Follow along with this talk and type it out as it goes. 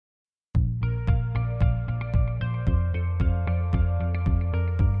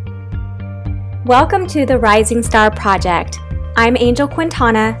Welcome to the Rising Star Project. I'm Angel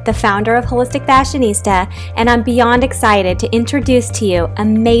Quintana, the founder of Holistic Fashionista, and I'm beyond excited to introduce to you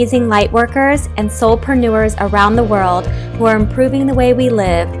amazing lightworkers and soulpreneurs around the world who are improving the way we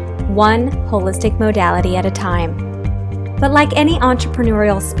live, one holistic modality at a time. But like any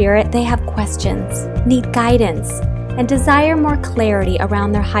entrepreneurial spirit, they have questions, need guidance, and desire more clarity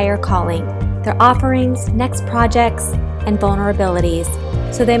around their higher calling, their offerings, next projects, and vulnerabilities,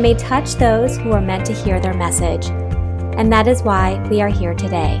 so they may touch those who are meant to hear their message. And that is why we are here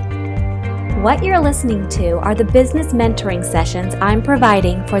today. What you're listening to are the business mentoring sessions I'm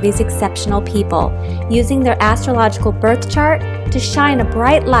providing for these exceptional people, using their astrological birth chart to shine a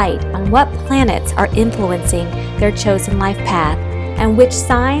bright light on what planets are influencing their chosen life path and which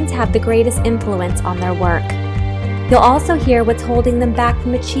signs have the greatest influence on their work. You'll also hear what's holding them back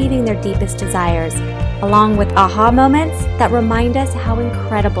from achieving their deepest desires, along with aha moments that remind us how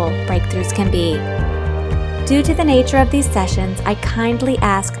incredible breakthroughs can be. Due to the nature of these sessions, I kindly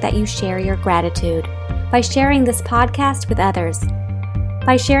ask that you share your gratitude by sharing this podcast with others.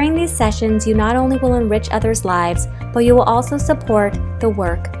 By sharing these sessions, you not only will enrich others' lives, but you will also support the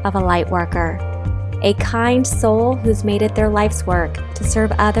work of a light worker, a kind soul who's made it their life's work to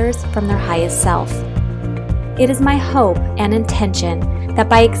serve others from their highest self. It is my hope and intention that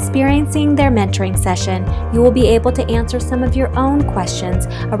by experiencing their mentoring session, you will be able to answer some of your own questions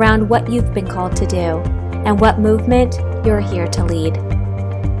around what you've been called to do and what movement you're here to lead.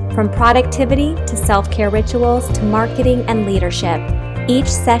 From productivity to self-care rituals to marketing and leadership, each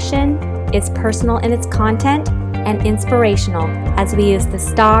session is personal in its content and inspirational as we use the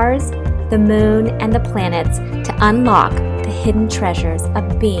stars, the moon, and the planets to unlock the hidden treasures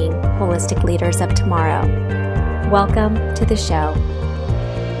of being holistic leaders of tomorrow. Welcome to the show.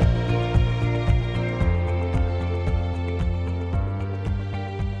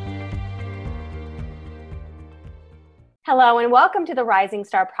 Hello and welcome to the Rising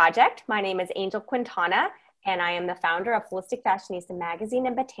Star Project. My name is Angel Quintana and I am the founder of Holistic Fashionista Magazine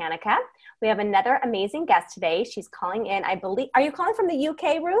and Botanica. We have another amazing guest today. She's calling in, I believe, are you calling from the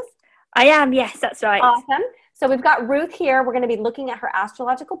UK, Ruth? I am, yes, that's right. Awesome. So we've got Ruth here. We're going to be looking at her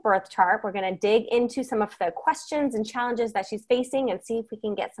astrological birth chart. We're going to dig into some of the questions and challenges that she's facing and see if we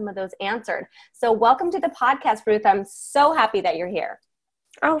can get some of those answered. So welcome to the podcast, Ruth. I'm so happy that you're here.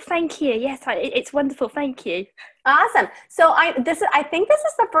 Oh, thank you. Yes, it's wonderful. Thank you. Awesome. So I think this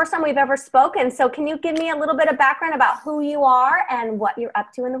is the first time we've ever spoken. So can you give me a little bit of background about who you are and what you're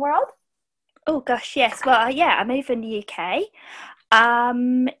up to in the world? Oh gosh, yes. Well, yeah, I'm over in the UK.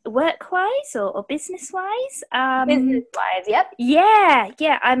 Work-wise or business-wise? Business-wise, yep.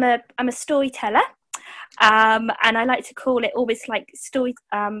 Yeah. I'm a storyteller. And I like to call it always like story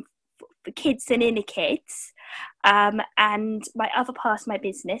for kids and inner kids. And my other part of my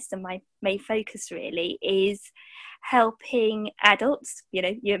business and my main focus really is helping adults, you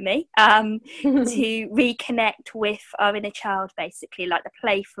and me, to reconnect with our inner child, basically, like the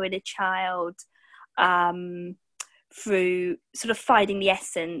playful inner child, through sort of finding the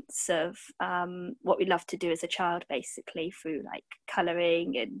essence of what we love to do as a child, basically, through like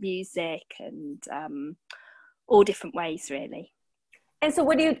colouring and music and all different ways, really. And so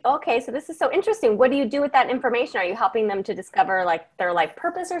so this is so interesting. What do you do with that information? Are you helping them to discover like their life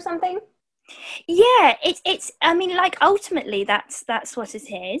purpose or something? Yeah, it's I mean, like ultimately that's what it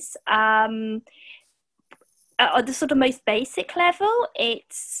is. At the sort of most basic level,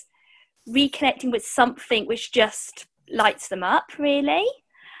 it's reconnecting with something which just lights them up, really,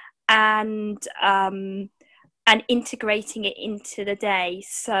 and integrating it into the day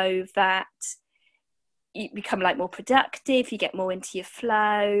so that you become like more productive, you get more into your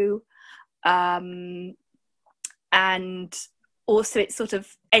flow, and also it sort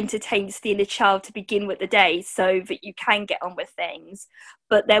of entertains the inner child to begin with the day so that you can get on with things.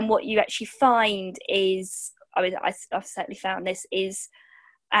 But then what you actually find is, I mean, I've certainly found this, is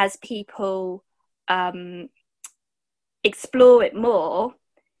as people explore it more,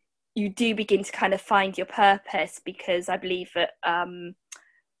 you do begin to kind of find your purpose, because I believe that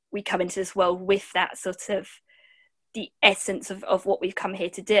we come into this world with that sort of the essence of what we've come here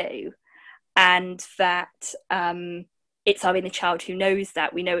to do, and that it's our inner child who knows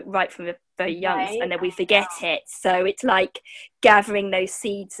that. We know it right from very young, right, and then we forget it. So it's like gathering those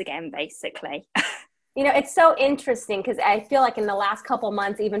seeds again, basically. It's so interesting because I feel like in the last couple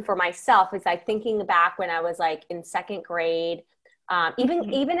months, even for myself, it's like thinking back when I was like in second grade,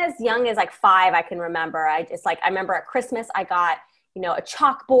 even as young as like 5, I can remember. I remember at Christmas, I got a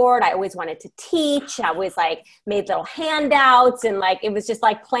chalkboard. I always wanted to teach. I always like made little handouts, and like, it was just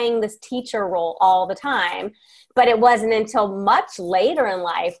like playing this teacher role all the time. But it wasn't until much later in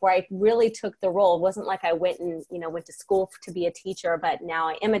life where I really took the role. It wasn't like I went to school to be a teacher, but now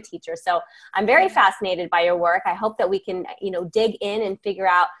I am a teacher. So I'm very fascinated by your work. I hope that we can, dig in and figure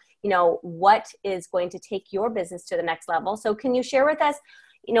out, what is going to take your business to the next level. So can you share with us,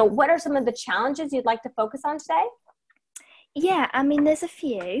 what are some of the challenges you'd like to focus on today? Yeah, I mean, there's a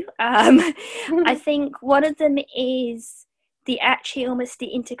few. I think one of them is almost the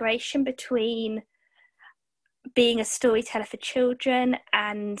integration between being a storyteller for children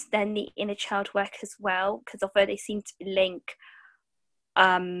and then the inner child work as well, because although they seem to be linked,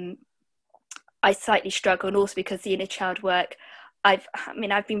 I slightly struggle, and also because the inner child work, I've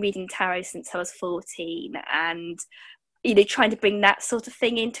been reading tarot since I was 14, and trying to bring that sort of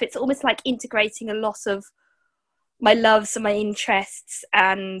thing into it. It's almost like integrating a lot of my loves and my interests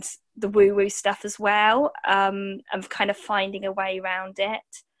and the woo-woo stuff as well, and kind of finding a way around it.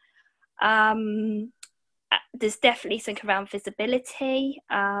 There's definitely something around visibility,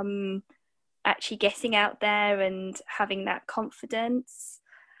 actually getting out there and having that confidence.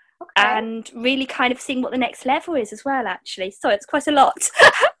 Okay. And really kind of seeing what the next level is as well, actually. So it's quite a lot.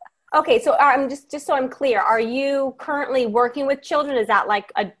 Okay, so just so I'm clear, are you currently working with children? Is that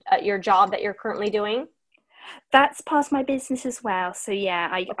like your job that you're currently doing? That's part of my business as well. So yeah,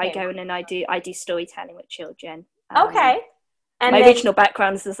 I go in and I do storytelling with children. Okay. And my original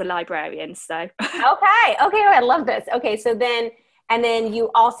background is as a librarian, so. Okay, I love this. Okay, so then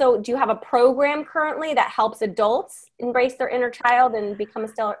you also, do you have a program currently that helps adults embrace their inner child and become a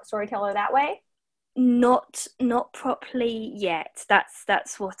storyteller that way? Not properly yet.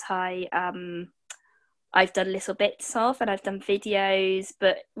 That's what I've done little bits of, and I've done videos,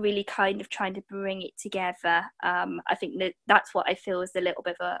 but really kind of trying to bring it together. I think that's what I feel is a little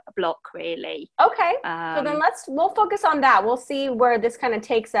bit of a block, really. Okay, so then we'll focus on that. We'll see where this kind of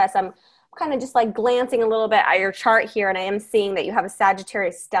takes us. I'm kind of just like glancing a little bit at your chart here, and I am seeing that you have a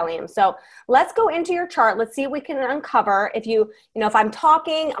Sagittarius stellium. So let's go into your chart. Let's see what we can uncover. If if I'm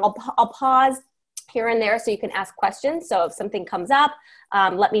talking, I'll pause here and there so you can ask questions. So if something comes up,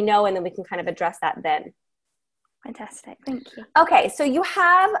 let me know, and then we can kind of address that then. Fantastic. Thank you. Okay, so you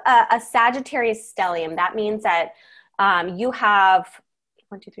have a Sagittarius stellium. That means that you have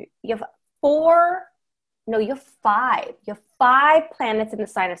five. You have 5 planets in the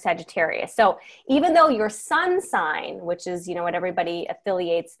sign of Sagittarius. So even though your sun sign, which is, what everybody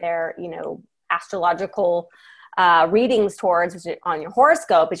affiliates their, astrological readings towards, which is on your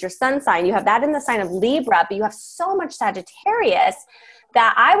horoscope, is your sun sign. You have that in the sign of Libra, but you have so much Sagittarius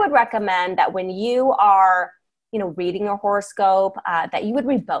that I would recommend that when you are reading a horoscope, that you would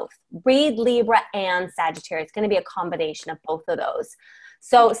read both. Read Libra and Sagittarius. It's going to be a combination of both of those.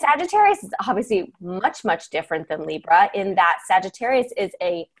 So Sagittarius is obviously much, much different than Libra in that Sagittarius is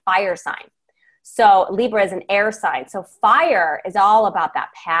a fire sign. So Libra is an air sign. So fire is all about that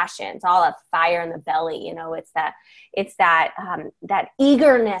passion. It's all a fire in the belly. It's that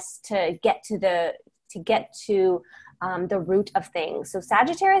eagerness to get to the root of things. So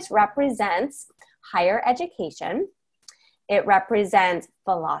Sagittarius represents higher education. It represents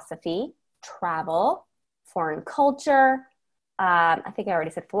philosophy, travel, foreign culture. I think I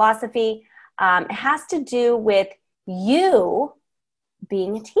already said philosophy. It has to do with you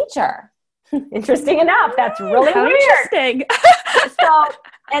being a teacher. Interesting enough. That's really weird. Interesting.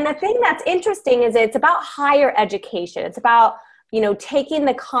 And the thing that's interesting is it's about higher education. It's about, taking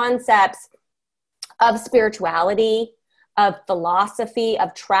the concepts of spirituality, of philosophy,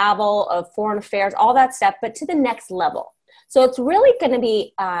 of travel, of foreign affairs, all that stuff, but to the next level. So it's really going to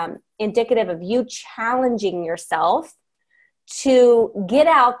be indicative of you challenging yourself to get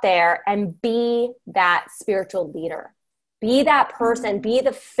out there and be that spiritual leader. Be that person, be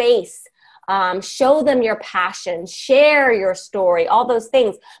the face, show them your passion, share your story, all those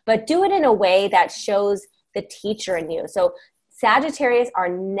things, but do it in a way that shows the teacher in you. So Sagittarius are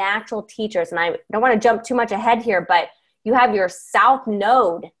natural teachers, and I don't want to jump too much ahead here, but you have your South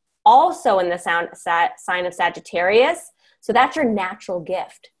Node also in the sign of Sagittarius. So that's your natural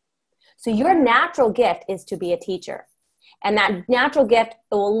gift. So your natural gift is to be a teacher. And that natural gift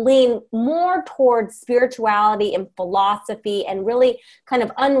will lean more towards spirituality and philosophy and really kind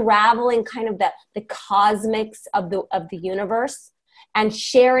of unraveling kind of the cosmics of the universe and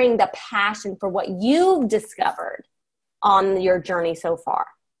sharing the passion for what you've discovered on your journey so far.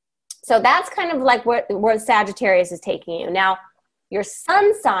 So that's kind of like where Sagittarius is taking you. Now, your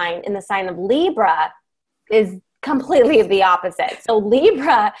sun sign in the sign of Libra is completely the opposite. So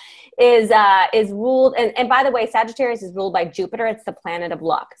Libra is ruled, and by the way, Sagittarius is ruled by Jupiter. It's the planet of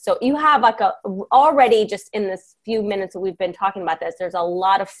luck. So you have like already just in this few minutes that we've been talking about this, there's a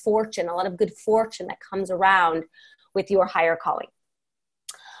lot of fortune, a lot of good fortune that comes around with your higher calling.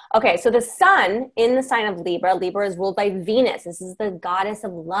 Okay, so the sun in the sign of Libra, Libra is ruled by Venus. This is the goddess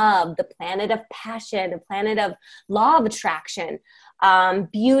of love, the planet of passion, the planet of law of attraction,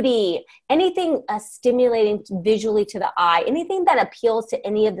 beauty, anything stimulating visually to the eye, anything that appeals to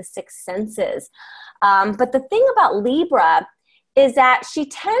any of the six senses. But the thing about Libra is that she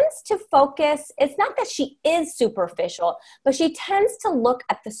tends to focus, it's not that she is superficial, but she tends to look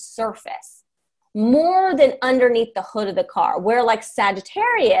at the surface more than underneath the hood of the car, where like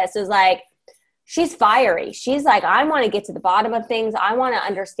Sagittarius is like, she's fiery. She's like, I want to get to the bottom of things. I want to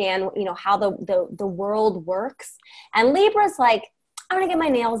understand, how the world works. And Libra's like, I want to get my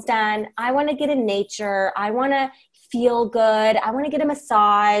nails done. I want to get in nature. I want to feel good. I want to get a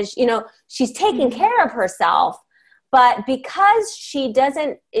massage. She's taking care of herself, but because she has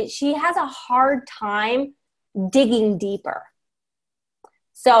a hard time digging deeper.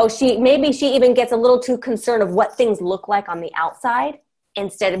 So maybe she even gets a little too concerned of what things look like on the outside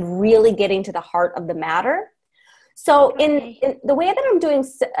instead of really getting to the heart of the matter. So in the way that I'm doing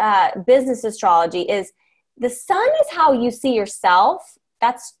business astrology is the sun is how you see yourself.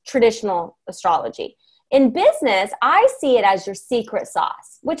 That's traditional astrology. In business, I see it as your secret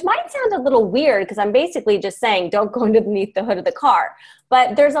sauce, which might sound a little weird because I'm basically just saying don't go underneath the hood of the car.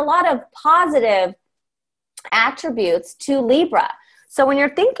 But there's a lot of positive attributes to Libra. So when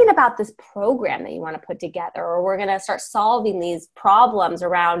you're thinking about this program that you want to put together, or we're going to start solving these problems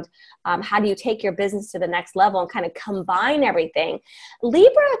around how do you take your business to the next level and kind of combine everything,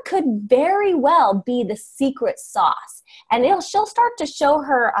 Libra could very well be the secret sauce. And she'll start to show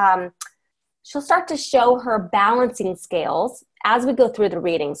her balancing scales as we go through the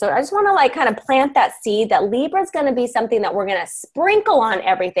reading. So I just want to kind of plant that seed that Libra is going to be something that we're going to sprinkle on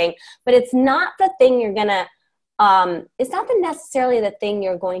everything, but it's not the thing you're going to it's not necessarily the thing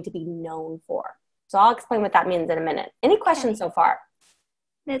you're going to be known for. So I'll explain what that means in a minute. Any questions so far?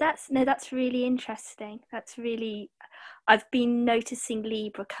 No, that's really interesting. I've been noticing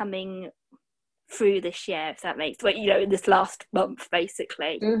Libra coming through this year, if that makes sense, in this last month,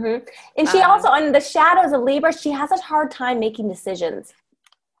 basically. Mm-hmm. And she also, on the shadows of Libra, she has a hard time making decisions.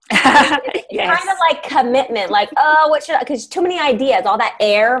 It's yes. Kind of like commitment, what should I, because too many ideas, all that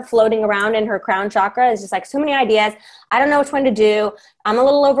air floating around in her crown chakra is just like so many ideas. I don't know which one to do. I'm a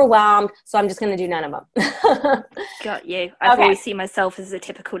little overwhelmed, so I'm just going to do none of them. Got you. I've always seen myself as a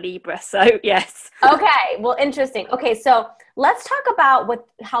typical Libra, so yes. Okay, well, interesting. Okay, so let's talk about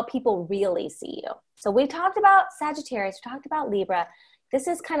how people really see you. So we've talked about Sagittarius, we talked about Libra. This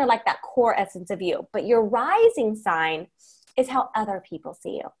is kind of like that core essence of you, but your rising sign is how other people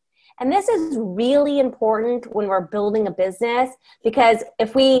see you. And this is really important when we're building a business, because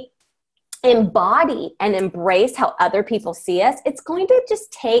if we embody and embrace how other people see us, it's going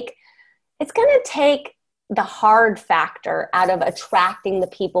to take the hard factor out of attracting the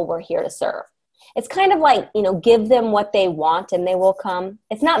people we're here to serve. It's kind of like, give them what they want and they will come.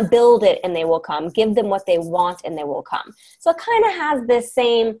 It's not build it and they will come. Give them what they want and they will come. So it kind of has this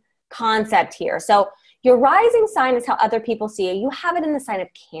same concept here. So your rising sign is how other people see you. You have it in the sign of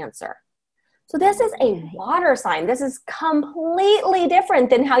Cancer. So this is a water sign. This is completely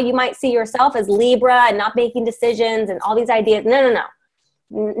different than how you might see yourself as Libra and not making decisions and all these ideas. No.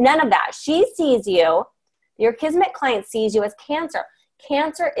 None of that. She sees you, your Kismet client sees you as Cancer.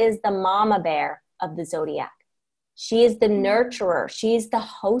 Cancer is the mama bear of the zodiac. She is the nurturer. She's the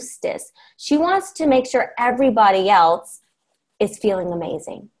hostess. She wants to make sure everybody else is feeling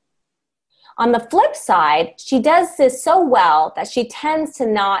amazing. On the flip side, she does this so well that she tends to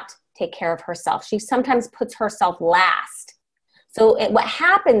not take care of herself. She sometimes puts herself last. So what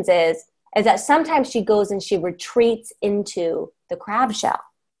happens is that sometimes she goes and she retreats into the crab shell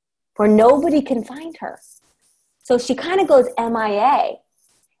where nobody can find her. So she kind of goes MIA.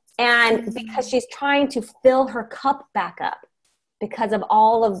 And because she's trying to fill her cup back up because of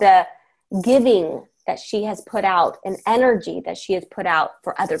all of the giving that she has put out and energy that she has put out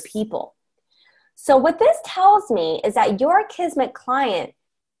for other people. So what this tells me is that your Kismet client,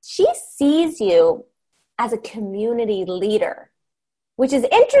 she sees you as a community leader, which is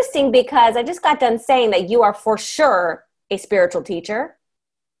interesting because I just got done saying that you are for sure a spiritual teacher,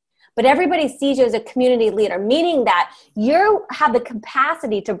 but everybody sees you as a community leader, meaning that you have the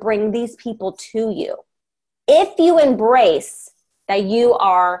capacity to bring these people to you. If you embrace that you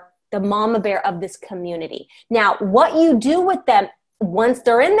are the mama bear of this community. Now, what you do with them once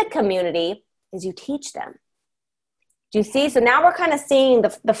they're in the community is you teach them. Do you see? So now we're kind of seeing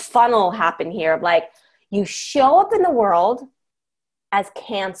the funnel happen here of like, you show up in the world as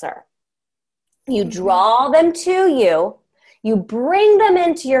Cancer. You draw them to you. You bring them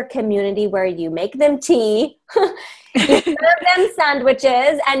into your community where you make them tea, you serve them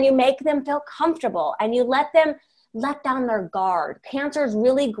sandwiches, and you make them feel comfortable, and you let them let down their guard. Cancer is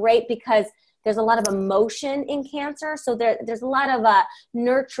really great because there's a lot of emotion in Cancer. So there's a lot of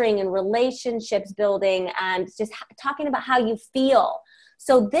nurturing and relationships building and just talking about how you feel.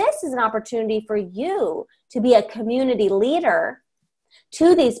 So this is an opportunity for you to be a community leader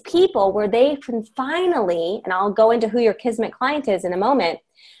to these people where they can finally, and I'll go into who your Kismet client is in a moment,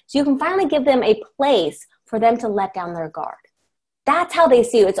 so you can finally give them a place for them to let down their guard. That's how they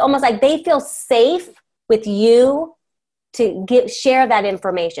see you. It's almost like they feel safe with you to share that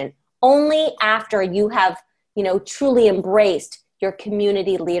information only after you have, truly embraced your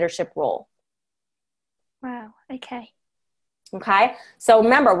community leadership role. Wow. Okay. Okay. So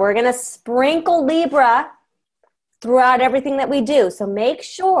remember, we're going to sprinkle Libra throughout everything that we do. So make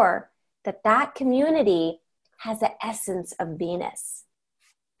sure that community has the essence of Venus,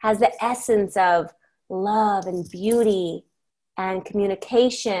 has the essence of love and beauty and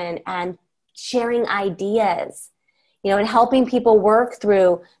communication and sharing ideas, and helping people work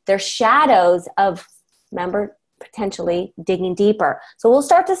through their shadows of, remember, potentially digging deeper. So we'll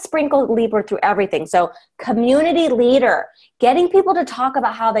start to sprinkle Libra through everything. So community leader, getting people to talk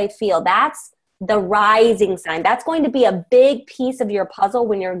about how they feel. That's the rising sign. That's going to be a big piece of your puzzle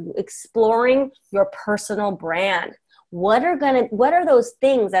when you're exploring your personal brand. What are those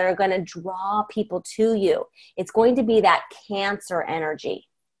things that are going to draw people to you? It's going to be that Cancer energy.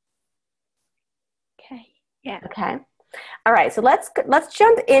 Okay. Yeah. Okay. All right. So let's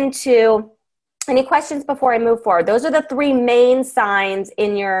jump into any questions before I move forward. Those are the three main signs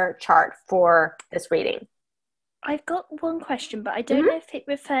in your chart for this reading. I've got one question, but I don't know if it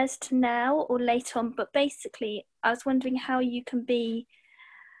refers to now or later on. But basically, I was wondering how I could be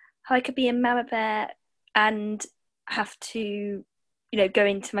a mama bear and have to, go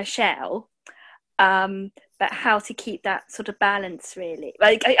into my shell. But how to keep that sort of balance, really.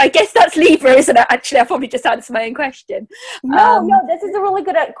 Like, I guess that's Libra, isn't it? Actually, I probably just answered my own question. No, this is a really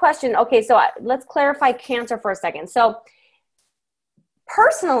good question. Okay, so let's clarify Cancer for a second. So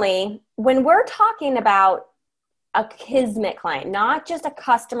personally, when we're talking about a Kismet client, not just a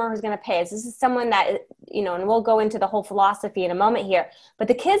customer who's going to pay us. This is someone that, and we'll go into the whole philosophy in a moment here, but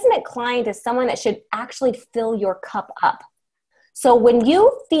the Kismet client is someone that should actually fill your cup up. So when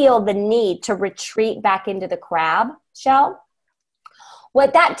you feel the need to retreat back into the crab shell,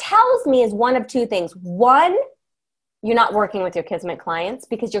 what that tells me is one of two things. One, you're not working with your Kismet clients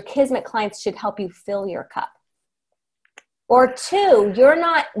because your Kismet clients should help you fill your cup. Or two, you're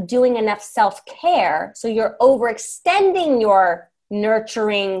not doing enough self-care, so you're overextending your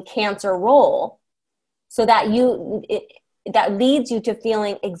nurturing Cancer role so that that leads you to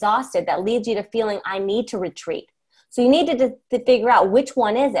feeling exhausted, that leads you to feeling I need to retreat. So you need to figure out which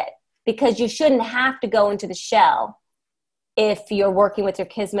one is it, because you shouldn't have to go into the shell if you're working with your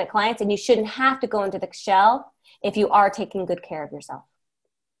Kismet clients, and you shouldn't have to go into the shell if you are taking good care of yourself.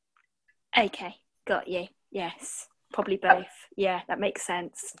 Okay, got you. Yes. Probably both. Yeah, that makes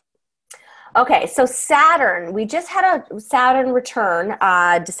sense. Okay, so Saturn. We just had a Saturn return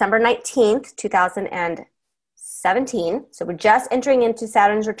December 19th, 2017. So we're just entering into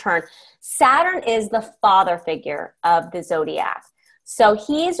Saturn's return. Saturn is the father figure of the zodiac. So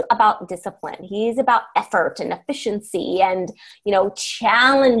he's about discipline. He's about effort and efficiency and,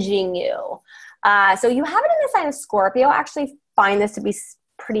 challenging you. So you have it in the sign of Scorpio. I actually find this to be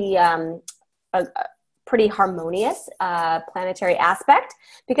pretty harmonious planetary aspect,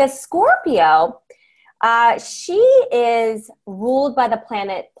 because Scorpio, she is ruled by the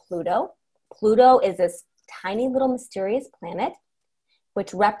planet Pluto. Pluto is this tiny little mysterious planet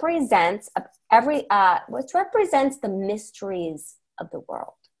which represents the mysteries of the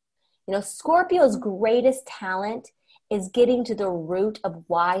world. Scorpio's greatest talent is getting to the root of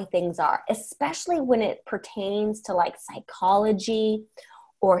why things are, especially when it pertains to like psychology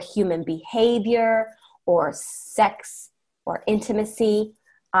or human behavior or sex or intimacy,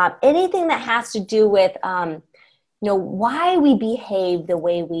 anything that has to do with, why we behave the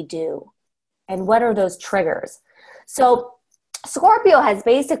way we do and what are those triggers. So Scorpio has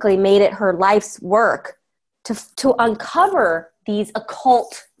basically made it her life's work to uncover these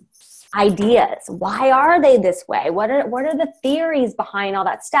occult ideas. Why are they this way? What are the theories behind all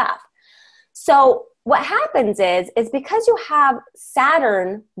that stuff? So what happens is because you have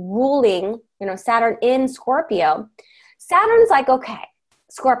Saturn ruling, Saturn in Scorpio, Saturn's like, okay,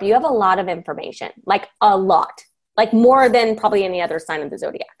 Scorpio, you have a lot of information, like a lot. like more than probably any other sign of the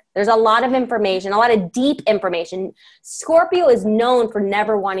zodiac. There's a lot of information, a lot of deep information. Scorpio is known for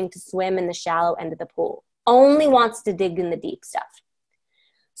never wanting to swim in the shallow end of the pool, only wants to dig in the deep stuff.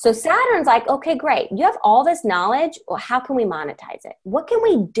 So Saturn's like, okay, great. You have all this knowledge. Well, how can we monetize it? What can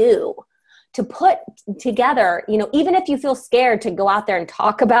we do to put together, even if you feel scared to go out there and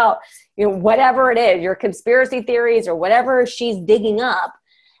talk about, whatever it is, your conspiracy theories or whatever she's digging up,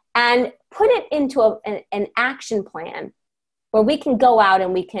 and put it into an action plan where we can go out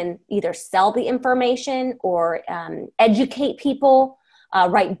and we can either sell the information or educate people,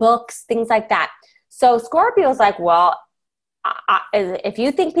 write books, things like that. So Scorpio's like, well, if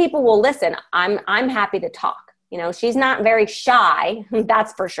you think people will listen, I'm happy to talk. She's not very shy,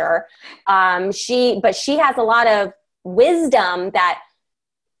 that's for sure. But she has a lot of wisdom that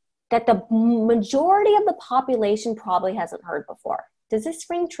the majority of the population probably hasn't heard before. Does this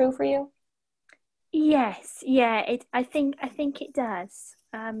ring true for you? Yes, yeah. I think it does.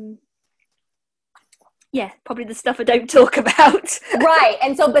 Yeah, probably the stuff I don't talk about. Right,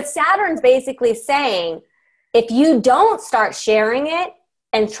 and so, but Saturn's basically saying, if you don't start sharing it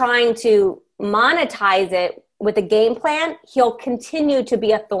and trying to monetize it with a game plan, he'll continue to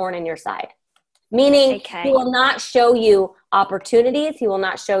be a thorn in your side. Meaning, he will not show you opportunities. He will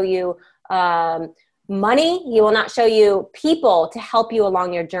not show you money. He will not show you people to help you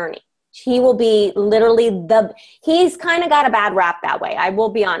along your journey. He will be literally he's kind of got a bad rap that way. I will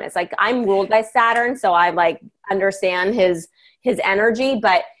be honest. Like, I'm ruled by Saturn, so I understand his energy,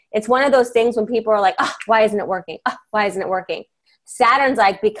 but it's one of those things when people are like, oh, why isn't it working? Oh, why isn't it working? Saturn's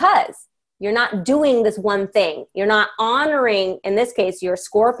like, because you're not doing this one thing. You're not honoring, in this case, you're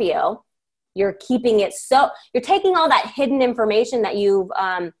Scorpio. You're keeping it you're taking all that hidden information that you've,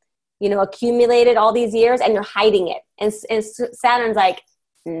 accumulated all these years, and you're hiding it. And Saturn's like,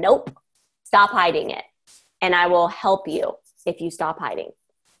 nope, stop hiding it. And I will help you if you stop hiding.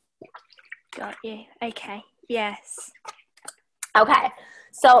 Got you. Okay. Yes. Okay.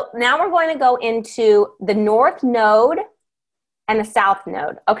 So now we're going to go into the North Node and the South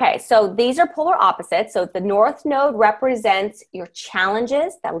Node. Okay. So these are polar opposites. So the North Node represents your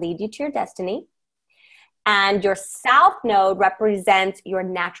challenges that lead you to your destiny. And your South Node represents your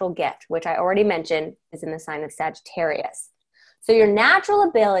natural gift, which I already mentioned is in the sign of Sagittarius. So your natural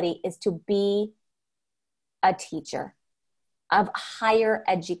ability is to be a teacher of higher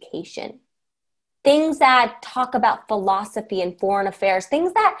education. Things that talk about philosophy and foreign affairs,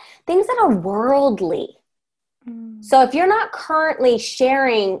 things that are worldly. So if you're not currently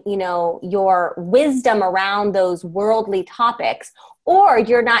sharing, your wisdom around those worldly topics, or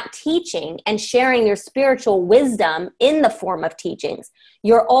you're not teaching and sharing your spiritual wisdom in the form of teachings,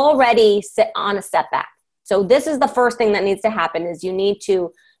 you're already on a setback. So this is the first thing that needs to happen, is you need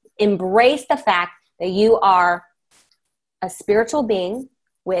to embrace the fact that you are a spiritual being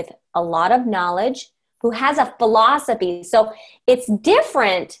with a lot of knowledge who has a philosophy. So it's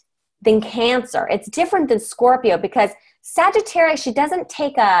different than Cancer. It's different than Scorpio, because Sagittarius, she doesn't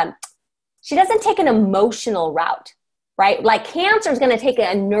take an emotional route, right? Like Cancer is going to take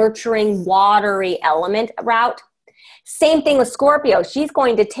a nurturing, watery element route. Same thing with Scorpio. She's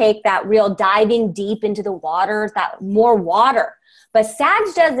going to take that real diving deep into the waters, that more water. But Sag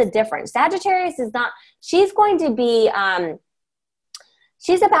does it different. Sagittarius is not, she's going to be,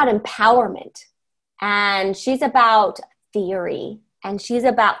 she's about empowerment, and she's about theory, and she's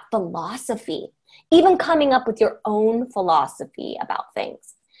about philosophy, even coming up with your own philosophy about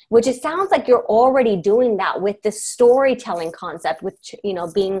things, which it sounds like you're already doing that with the storytelling concept, with,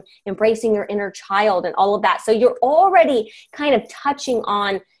 embracing your inner child and all of that. So you're already kind of touching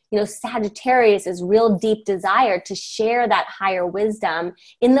on, Sagittarius's real deep desire to share that higher wisdom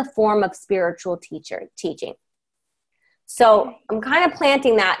in the form of spiritual teaching. So I'm kind of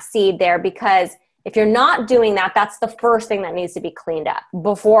planting that seed there, because if you're not doing that, that's the first thing that needs to be cleaned up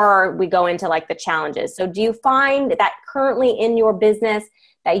before we go into like the challenges. So do you find that currently in your business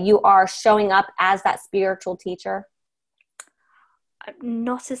that you are showing up as that spiritual teacher?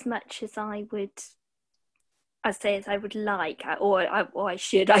 Not as much as I would like, or I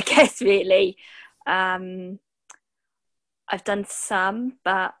should, I guess, really. I've done some,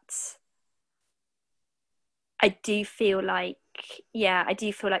 but I do feel like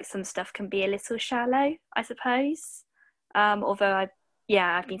some stuff can be a little shallow, I suppose. Although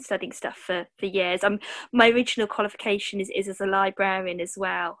I've been studying stuff for years. My original qualification is as a librarian as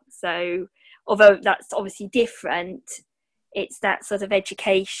well. So although that's obviously different, it's that sort of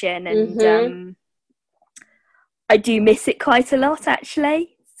education, and I do miss it quite a lot,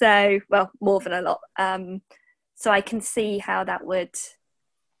 actually. So, well, more than a lot. So I can see how that would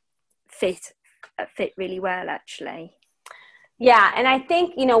fit fit really well, actually. Yeah. And I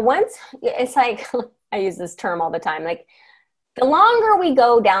think, once it's like, I use this term all the time, like the longer we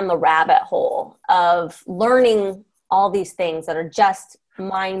go down the rabbit hole of learning all these things that are just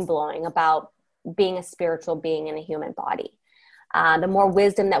mind blowing about being a spiritual being in a human body, the more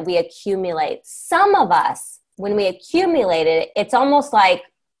wisdom that we accumulate. Some of us, when we accumulate it, it's almost like,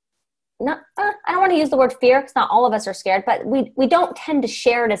 I don't want to use the word fear because not all of us are scared, but we don't tend to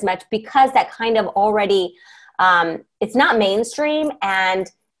share it as much because that kind of already, it's not mainstream,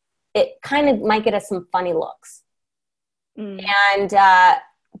 and it kind of might get us some funny looks. And,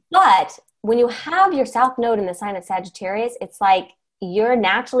 but when you have your South Node in the sign of Sagittarius, it's like you're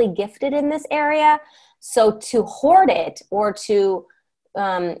naturally gifted in this area. So to hoard it or to,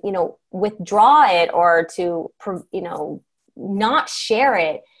 withdraw it or to, not share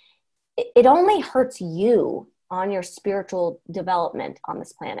it, it only hurts you on your spiritual development on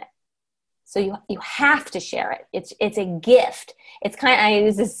this planet. So you have to share it. It's a gift. It's I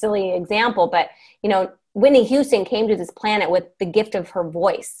use this silly example, but Whitney Houston came to this planet with the gift of her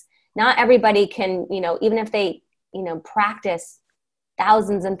voice. Not everybody can, even if they, practice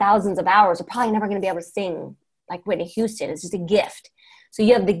thousands and thousands of hours, are probably never going to be able to sing like Whitney Houston. It's just a gift. So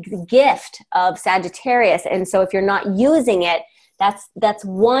you have the gift of Sagittarius. And so if you're not using it, that's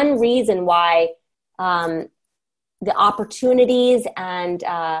one reason why the opportunities and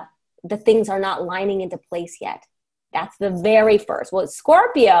the things are not lining into place yet. That's the very first. Well,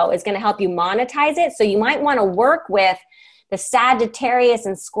 Scorpio is going to help you monetize it. So you might want to work with the Sagittarius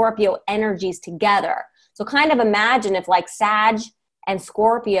and Scorpio energies together. So kind of imagine if like Sag and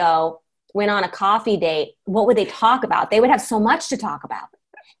Scorpio went on a coffee date, what would they talk about? They would have so much to talk about.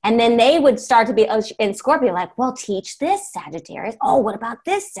 And then they would start to be in Scorpio like, well, teach this Sagittarius. Oh, what about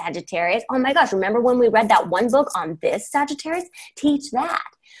this Sagittarius? Oh my gosh, remember when we read that one book on this Sagittarius? Teach that.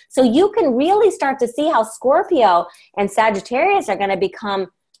 So you can really start to see how Scorpio and Sagittarius are going to become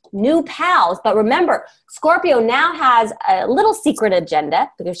new pals. But remember, Scorpio now has a little secret agenda,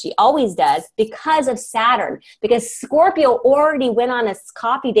 because she always does, because of Saturn. Because Scorpio already went on a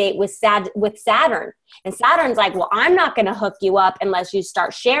coffee date with Saturn. And Saturn's like, well, I'm not going to hook you up unless you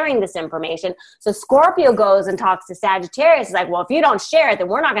start sharing this information. So Scorpio goes and talks to Sagittarius. It's like, well, if you don't share it, then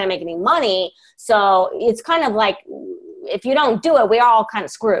we're not going to make any money. So it's kind of like, if you don't do it, we're all kind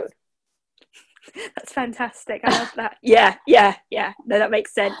of screwed. That's fantastic. I love that. Yeah. No, that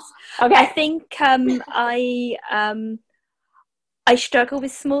makes sense. Okay. I think I struggle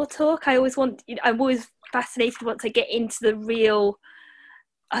with small talk. I'm always fascinated once I get into the real,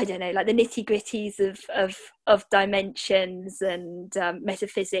 I don't know, like the nitty gritties of dimensions and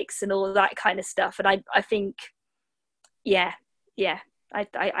metaphysics and all that kind of stuff. And I think, I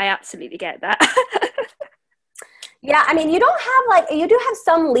absolutely get that. Yeah, I mean, you don't have you do have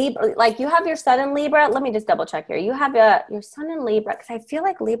some Libra, like you have your sun in Libra. Let me just double check here. You have your sun in Libra, because I feel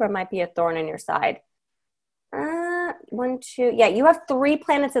like Libra might be a thorn in your side. 1, 2, yeah, you have 3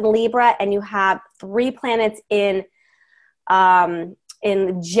 planets in Libra, and you have 3 planets in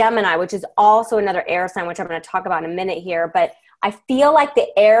Gemini, which is also another air sign, which I'm going to talk about in a minute here. But I feel like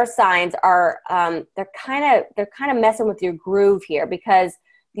the air signs are they're kind of messing with your groove here, because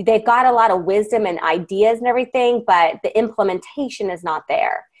they've got a lot of wisdom and ideas and everything, but the implementation is not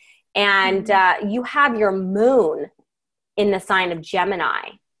there. And you have your moon in the sign of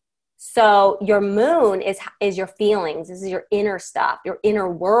Gemini. So your moon is your feelings. This is your inner stuff, your inner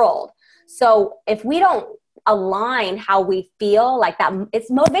world. So if we don't align how we feel like that, it's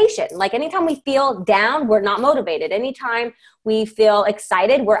motivation. Like anytime we feel down, we're not motivated. Anytime we feel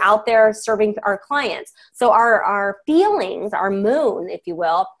excited, we're out there serving our clients. So our feelings, our moon, if you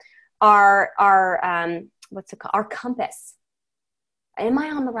will, are what's it called? Our compass. Am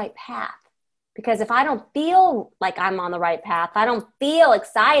I on the right path? Because if I don't feel like I'm on the right path, I don't feel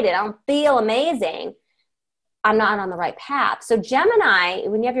excited, I don't feel amazing, I'm not on the right path. So Gemini,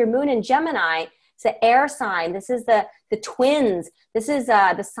 when you have your moon in Gemini, it's the air sign. This is the twins. This is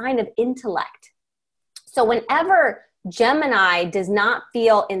the sign of intellect. So whenever Gemini does not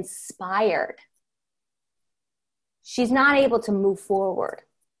feel inspired, she's not able to move forward.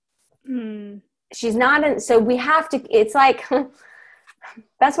 She's not so we have to, it's like,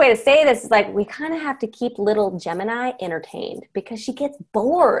 best way to say this is like, we kind of have to keep little Gemini entertained, because she gets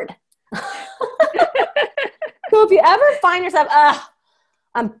bored. So if you ever find yourself,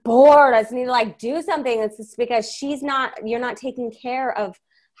 I'm bored, I just need to do something, it's just because you're not taking care of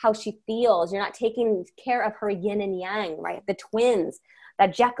how she feels. You're not taking care of her yin and yang, right? The twins,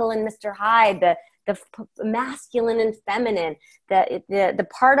 that Jekyll and Mr. Hyde, the masculine and feminine, the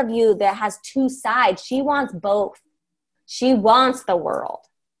part of you that has 2 sides. She wants both. She wants the world.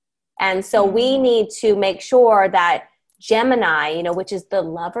 And so we need to make sure that Gemini, you know, which is the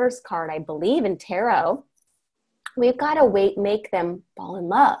Lover's card, I believe, in tarot, we've got to make them fall in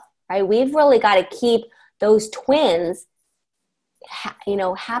love, right? We've really got to keep those twins, you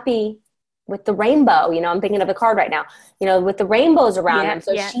know, happy with the rainbow. You know, I'm thinking of the card right now, you know, with the rainbows around them.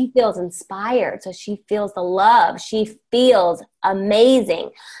 So she feels inspired. So she feels the love. She feels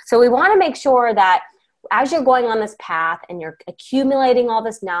amazing. So we want to make sure that as you're going on this path and you're accumulating all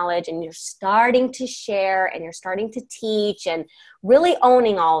this knowledge and you're starting to share and you're starting to teach and really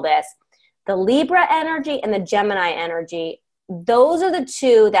owning all this, the Libra energy and the Gemini energy, those are the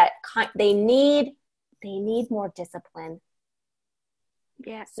two that they need more discipline.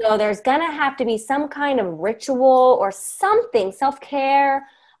 Yeah. So there's going to have to be some kind of ritual or something, self-care,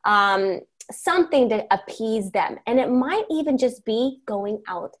 something to appease them. And it might even just be going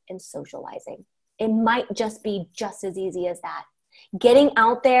out and socializing. It might just be just as easy as that. Getting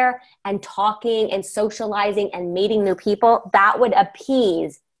out there and talking and socializing and meeting new people, that would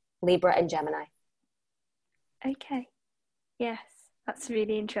appease Libra and Gemini. Okay. Yes, that's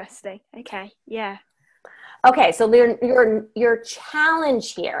really interesting. Okay. Yeah. Okay, so your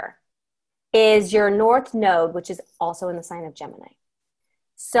challenge here is your North Node, which is also in the sign of Gemini.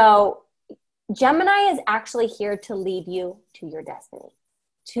 So Gemini is actually here to lead you to your destiny,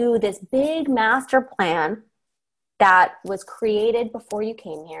 to this big master plan that was created before you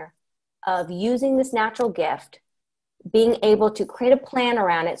came here, of using this natural gift, being able to create a plan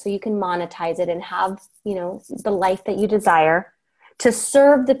around it so you can monetize it and have, you know, the life that you desire, to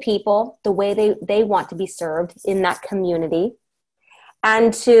serve the people the way they want to be served in that community,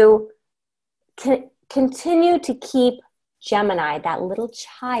 and to continue to keep Gemini, that little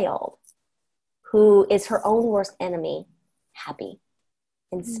child who is her own worst enemy, happy,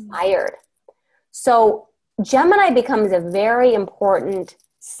 inspired. So Gemini becomes a very important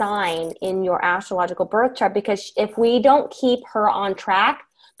sign in your astrological birth chart, because if we don't keep her on track,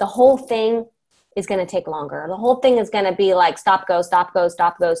 the whole thing is going to take longer. The whole thing is going to be like stop, go, stop, go,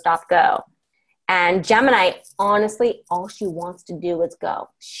 stop, go, stop, go. And Gemini, honestly, all she wants to do is go.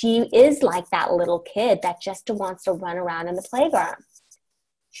 She is like that little kid that just wants to run around in the playground.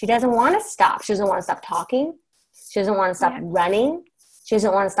 She doesn't want to stop. She doesn't want to stop talking. She doesn't want to stop running. She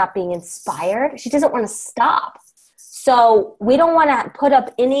doesn't want to stop being inspired. She doesn't want to stop. So we don't want to put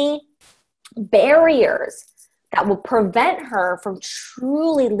up any barriers that will prevent her from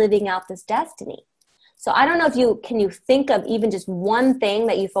truly living out this destiny. So I don't know if can you think of even just one thing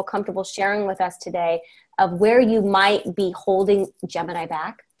that you feel comfortable sharing with us today of where you might be holding Gemini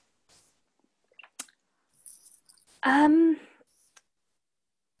back? I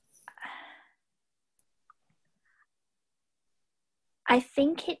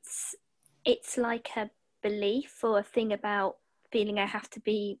think it's like a belief or a thing about feeling I have to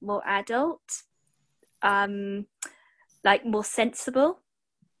be more adult, like more sensible.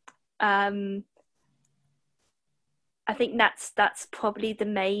 I think that's probably the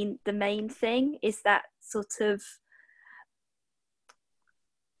main thing, is that sort of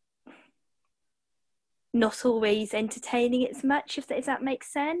not always entertaining it as much, if that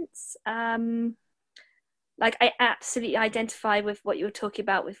makes sense. Like I absolutely identify with what you were talking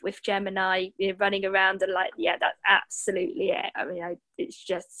about with Gemini, you know, running around, and like, yeah, that's absolutely it. I mean, it's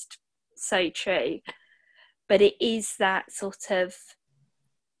just so true. But it is that sort of,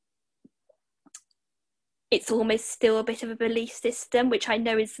 it's almost still a bit of a belief system, which I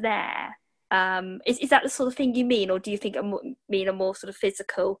know is there. Is that the sort of thing you mean, or do you think mean a more sort of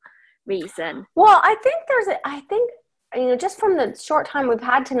physical reason? Well, I think, you know, just from the short time we've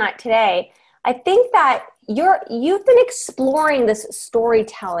had today, I think that you've been exploring this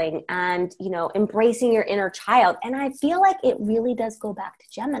storytelling and, you know, embracing your inner child. And I feel like it really does go back to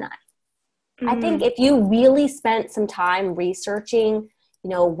Gemini. I think if you really spent some time researching, you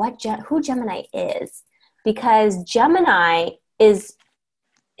know, who Gemini is, because Gemini is,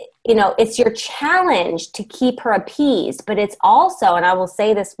 you know, it's your challenge to keep her appeased, but it's also, and I will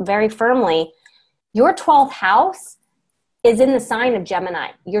say this very firmly, your 12th house is in the sign of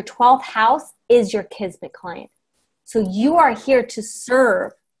Gemini. Your 12th house is your Kismet client. So you are here to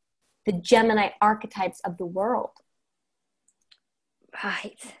serve the Gemini archetypes of the world.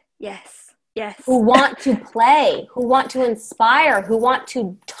 Right. Yes. Who want to play, who want to inspire, who want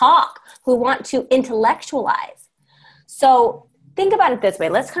to talk, who want to intellectualize. So think about it this way.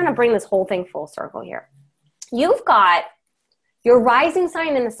 Let's kind of bring this whole thing full circle here. You've got your rising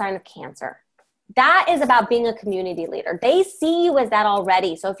sign in the sign of Cancer. That is about being a community leader. They see you as that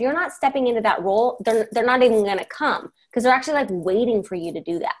already. So if you're not stepping into that role, they're not even going to come, because they're actually like waiting for you to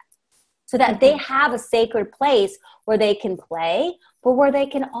do that. so that they have a sacred place where they can play, but where they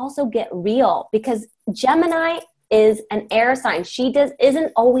can also get real. Because Gemini is an air sign. She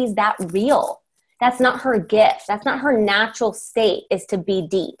isn't always that real. That's not her gift. That's not her natural state, is to be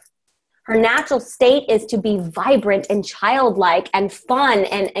deep. Her natural state is to be vibrant and childlike and fun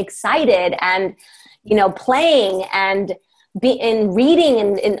and excited and, playing and be in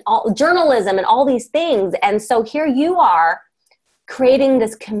reading and all, journalism and all these things. And so here you are creating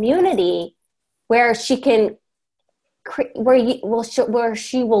this community where she can, where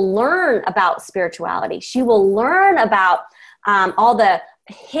she will learn about spirituality. She will learn about all the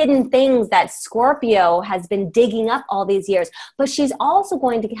hidden things that Scorpio has been digging up all these years. But she's also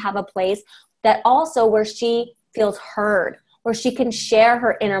going to have a place that also where she feels heard, where she can share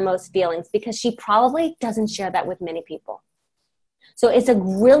her innermost feelings, because she probably doesn't share that with many people. So it's a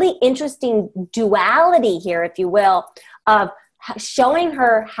really interesting duality here, if you will, of showing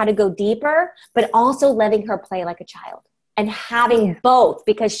her how to go deeper, but also letting her play like a child and having both,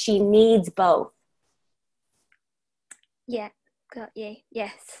 because she needs both. Yeah, got you.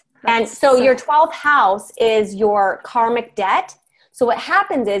 Yes. And so your 12th house is your karmic debt. So what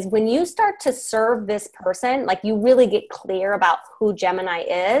happens is when you start to serve this person, like you really get clear about who Gemini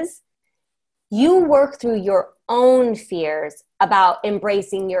is, you work through your own fears about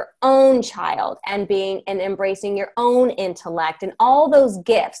embracing your own child and embracing your own intellect and all those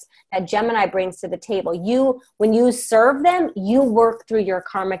gifts that Gemini brings to the table. When you serve them, you work through your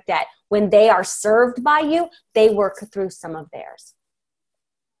karmic debt. When they are served by you, they work through some of theirs.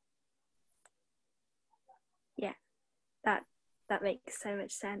 Yeah, that makes so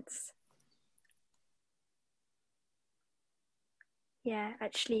much sense. Yeah,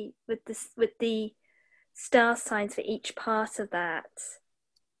 actually, with the star signs for each part of that,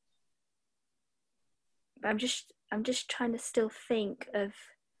 I'm just trying to still think of.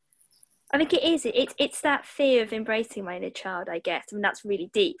 I think it is. It's that fear of embracing my inner child, I guess. I mean, that's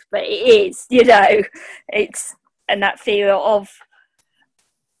really deep, but it is. It's and that fear of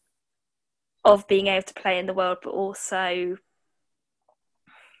being able to play in the world, but also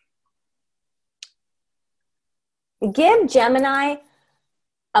give Gemini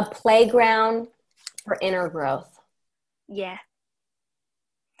a playground for inner growth. Yeah.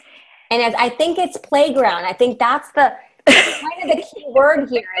 And I think it's playground. I think that's kind of the key word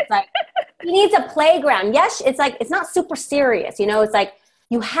here. It's like, he needs a playground. Yes, it's like, it's not super serious. It's like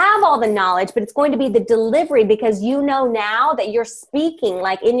you have all the knowledge, but it's going to be the delivery, because now that you're speaking,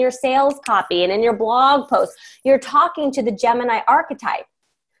 like in your sales copy and in your blog post, you're talking to the Gemini archetype.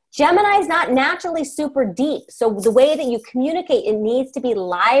 Gemini is not naturally super deep. So the way that you communicate, it needs to be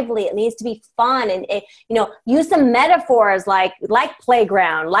lively. It needs to be fun. And, use some metaphors like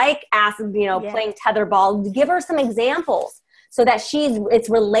playground, like playing tetherball. Give her some examples so that it's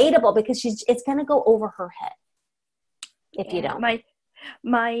relatable, because it's going to go over her head if you don't.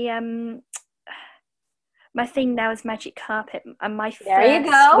 My thing now is Magic Carpet, and my first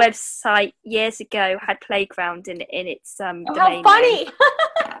website years ago had playground in its domain. How funny!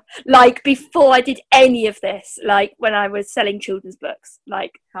 Like before I did any of this, like when I was selling children's books,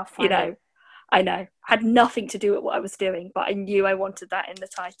 like how funny. I know, had nothing to do with what I was doing, but I knew I wanted that in the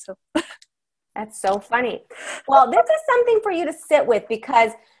title. That's so funny. Well, this is something for you to sit with,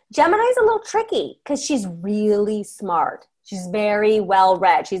 because Gemini's a little tricky because she's really smart. She's very well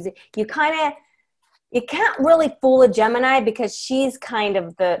read. You can't really fool a Gemini, because she's kind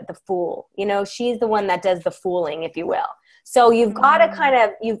of the fool. She's the one that does the fooling, if you will. So you've got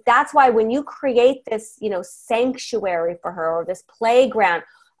to that's why when you create this, sanctuary for her, or this playground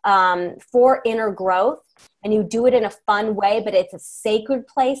for inner growth, and you do it in a fun way, but it's a sacred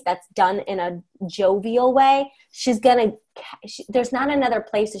place that's done in a jovial way, there's not another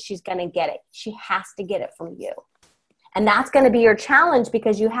place that she's going to get it. She has to get it from you. And that's going to be your challenge,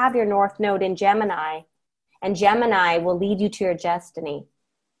 because you have your North Node in Gemini, and Gemini will lead you to your destiny.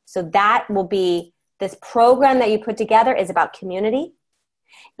 So that will be, this program that you put together is about community.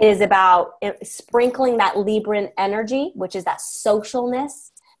 It is about sprinkling that Libran energy, which is that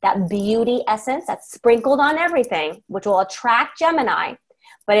socialness, that beauty essence that's sprinkled on everything, which will attract Gemini.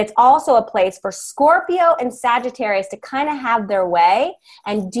 But it's also a place for Scorpio and Sagittarius to kind of have their way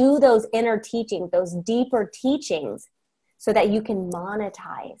and do those inner teachings, those deeper teachings, so that you can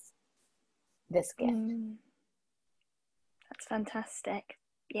monetize this gift. That's fantastic.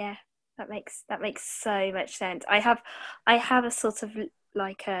 Yeah, that makes so much sense. I have a sort of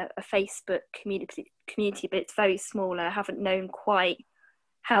like a Facebook community, but it's very small. I haven't known quite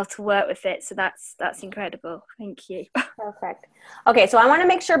how to work with it, so that's incredible. Thank you. Perfect. Okay, so I want to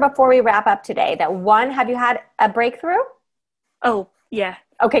make sure before we wrap up today that have you had a breakthrough? Oh yeah,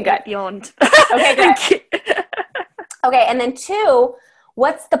 Okay, good. Beyond. Okay, good. Okay, and then 2,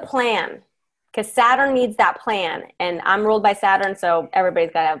 what's the plan? Because Saturn needs that plan, and I'm ruled by Saturn, so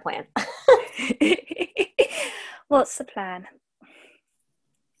everybody's got to have a plan. What's the plan?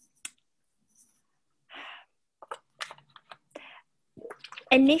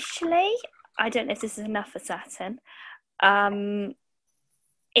 Initially, I don't know if this is enough for Saturn.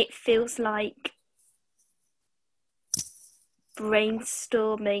 It feels like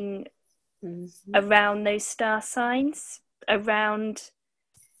brainstorming around those star signs, around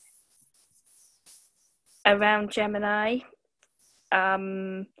Gemini,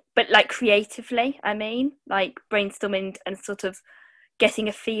 but like creatively, I mean, like brainstorming and sort of getting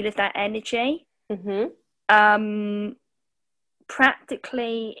a feel of that energy.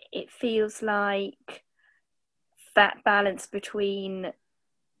 Practically, it feels like that balance between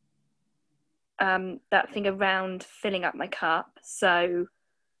that thing around filling up my cup, so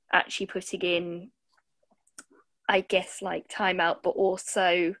actually putting in, I guess, like time out, but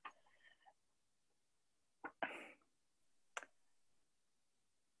also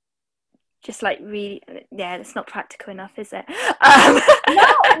just like really, yeah, it's not practical enough, is it? No,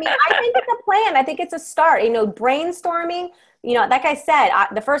 I mean, I think it's a plan. I think it's a start. Brainstorming, like I said,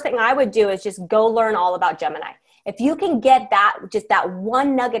 the first thing I would do is just go learn all about Gemini. If you can get that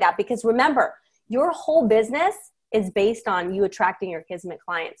one nugget out, because remember, your whole business is based on you attracting your Kismet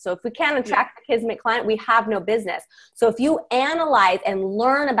client. So if we can't attract the Kismet client, we have no business. So if you analyze and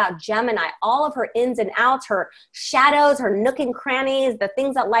learn about Gemini, all of her ins and outs, her shadows, her nook and crannies, the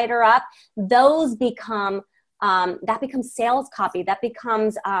things that light her up, those become that becomes sales copy. That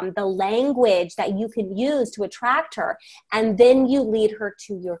becomes the language that you can use to attract her. And then you lead her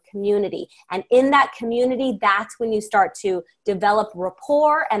to your community. And in that community, that's when you start to develop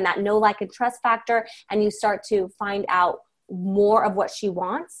rapport and that know, like, and trust factor. And you start to find out more of what she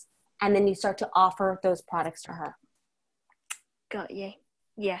wants. And then you start to offer those products to her. Got you.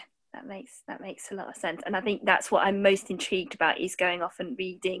 Yeah, that makes a lot of sense. And I think that's what I'm most intrigued about, is going off and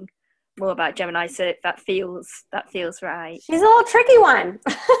reading more about Gemini, so that feels right. She's a little tricky one.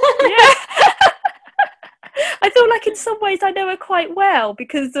 Yeah. I feel like in some ways I know her quite well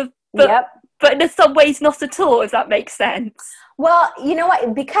because of, but in some ways not at all, if that makes sense. Well, you know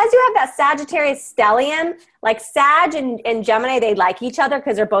what? Because you have that Sagittarius stellium, like Sag and Gemini, they like each other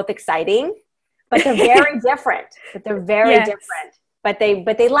because they're both exciting, but they're very different. But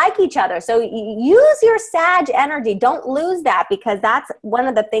they like each other. So use your Sag energy. Don't lose that, because that's one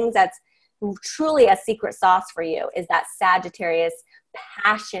of the things that's truly a secret sauce for you, is that Sagittarius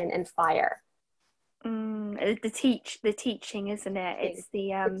passion and fire. The teaching, isn't it? It's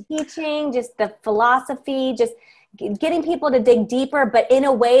the teaching, just the philosophy, just getting people to dig deeper, but in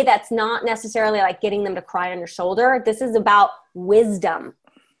a way that's not necessarily like getting them to cry on your shoulder. This is about wisdom.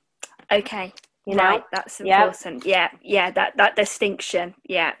 Okay. Right, that's important. Yeah, that distinction.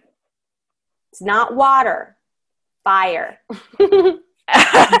 Yeah. It's not water, fire.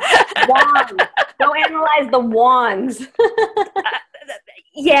 Wands. Go analyze the wands.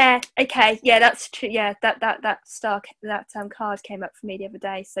 Yeah, okay. Yeah, that's true. Yeah, that card came up for me the other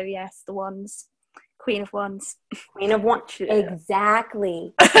day. So yes, the wands. Queen of Wands. Queen of Wands.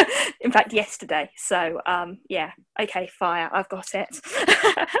 Exactly. In fact, yesterday. So, yeah. Okay, fire. I've got it.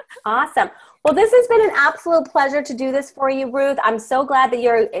 Awesome. Well, this has been an absolute pleasure to do this for you, Ruth. I'm so glad that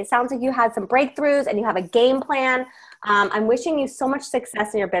it sounds like you had some breakthroughs and you have a game plan. I'm wishing you so much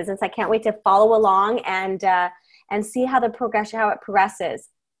success in your business. I can't wait to follow along and see how it progresses.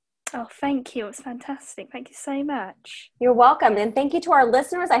 Oh, thank you. It's fantastic. Thank you so much. You're welcome. And thank you to our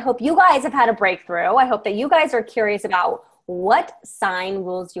listeners. I hope you guys have had a breakthrough. I hope that you guys are curious about what sign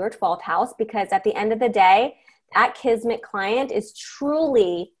rules your 12th house, because at the end of the day, that Kismet client is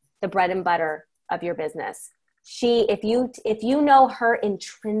truly the bread and butter of your business. If you know her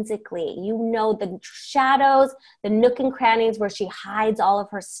intrinsically, you know the shadows, the nook and crannies where she hides all of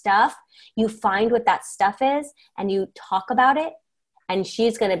her stuff, you find what that stuff is and you talk about it. And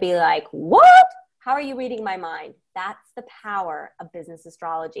she's going to be like, what? How are you reading my mind? That's the power of business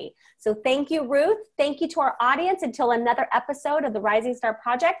astrology. So thank you, Ruth. Thank you to our audience. Until another episode of the Rising Star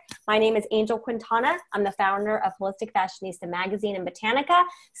Project, my name is Angel Quintana. I'm the founder of Holistic Fashionista Magazine and Botanica.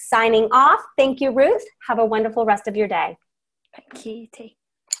 Signing off. Thank you, Ruth. Have a wonderful rest of your day. Thank you, T.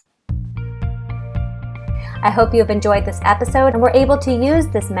 I hope you have enjoyed this episode and were able to use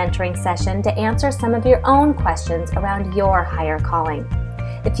this mentoring session to answer some of your own questions around your higher calling.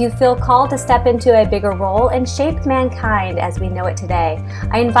 If you feel called to step into a bigger role and shape mankind as we know it today,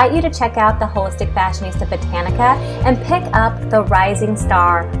 I invite you to check out the Holistic Fashionista Botanica and pick up the Rising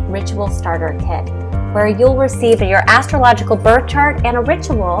Star Ritual Starter Kit. where you'll receive your astrological birth chart and a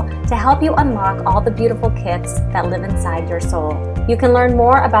ritual to help you unlock all the beautiful gifts that live inside your soul. You can learn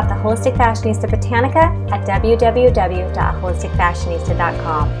more about the Holistic Fashionista Botanica at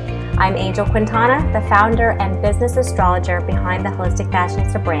www.holisticfashionista.com. I'm Angel Quintana, the founder and business astrologer behind the Holistic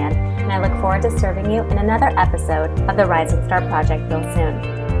Fashionista brand, and I look forward to serving you in another episode of the Rising Star Project real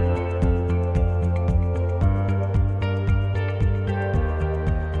soon.